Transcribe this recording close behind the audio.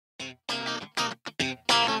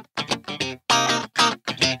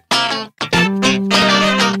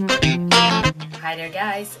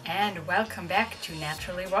and welcome back to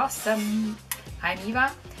Naturally Rawsome. I'm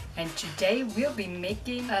Eva and today we'll be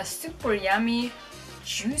making a super yummy,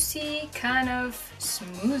 juicy kind of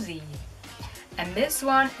smoothie. And this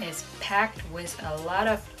one is packed with a lot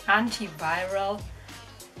of antiviral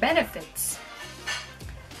benefits.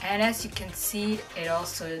 And as you can see, it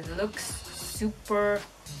also looks super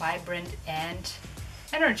vibrant and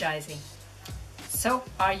energizing. So,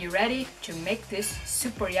 are you ready to make this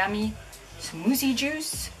super yummy smoothie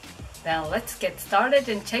juice? Then let's get started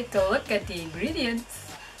and take a look at the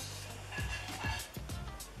ingredients.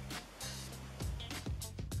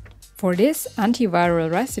 For this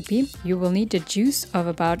antiviral recipe, you will need the juice of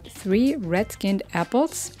about 3 red-skinned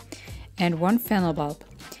apples and 1 fennel bulb.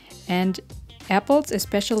 And apples,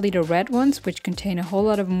 especially the red ones, which contain a whole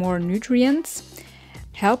lot of more nutrients,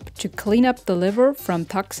 help to clean up the liver from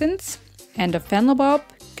toxins, and the fennel bulb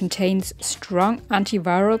contains strong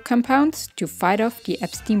antiviral compounds to fight off the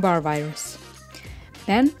Epstein-Barr virus.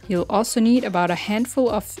 Then you'll also need about a handful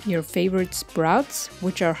of your favorite sprouts,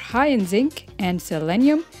 which are high in zinc and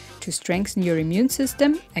selenium to strengthen your immune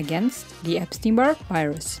system against the Epstein-Barr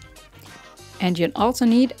virus. And you'll also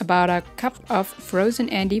need about a cup of frozen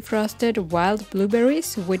and defrosted wild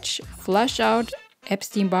blueberries, which flush out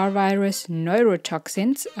Epstein-Barr virus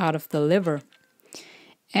neurotoxins out of the liver.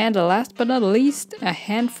 And last but not least, a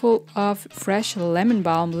handful of fresh lemon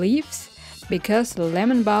balm leaves, because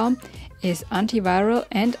lemon balm is antiviral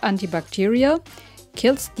and antibacterial,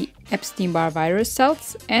 kills the Epstein-Barr virus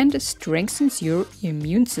cells, and strengthens your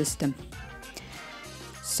immune system.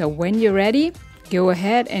 So when you're ready, go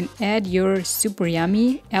ahead and add your super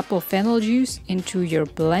yummy apple-fennel juice into your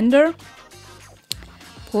blender,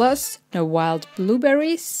 plus the wild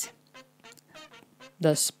blueberries,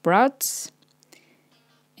 the sprouts,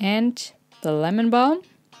 and the lemon balm,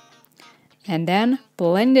 and then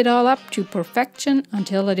blend it all up to perfection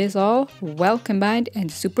until it is all well combined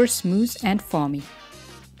and super smooth and foamy.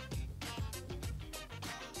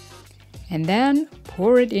 And then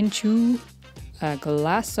pour it into a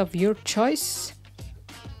glass of your choice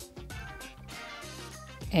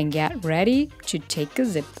and get ready to take a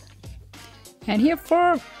sip. And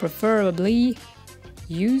herefore, preferably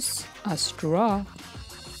use a straw.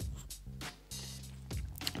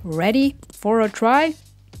 Ready for a try?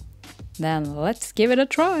 Then let's give it a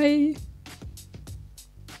try.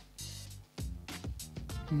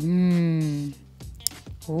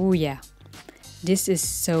 Oh yeah, this is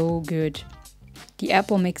so good. The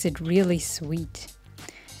apple makes it really sweet.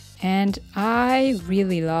 And I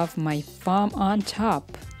really love my foam on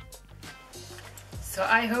top. So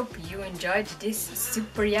I hope you enjoyed this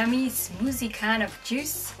super yummy smoothie kind of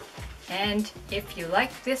juice. And if you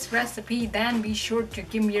like this recipe, then be sure to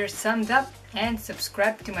give me your thumbs up and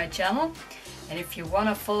subscribe to my channel. And if you want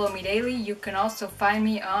to follow me daily, you can also find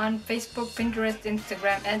me on Facebook, Pinterest,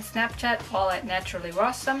 Instagram and Snapchat, all at Naturally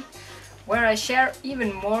Rawsome, where I share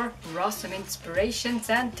even more Rawsome inspirations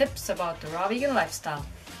and tips about the raw vegan lifestyle.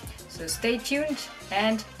 So stay tuned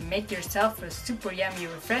and make yourself a super yummy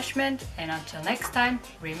refreshment. And until next time,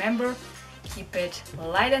 remember, keep it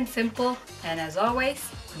light and simple, and as always,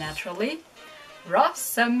 naturally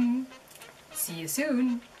Rawsome. See you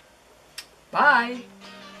soon. Bye.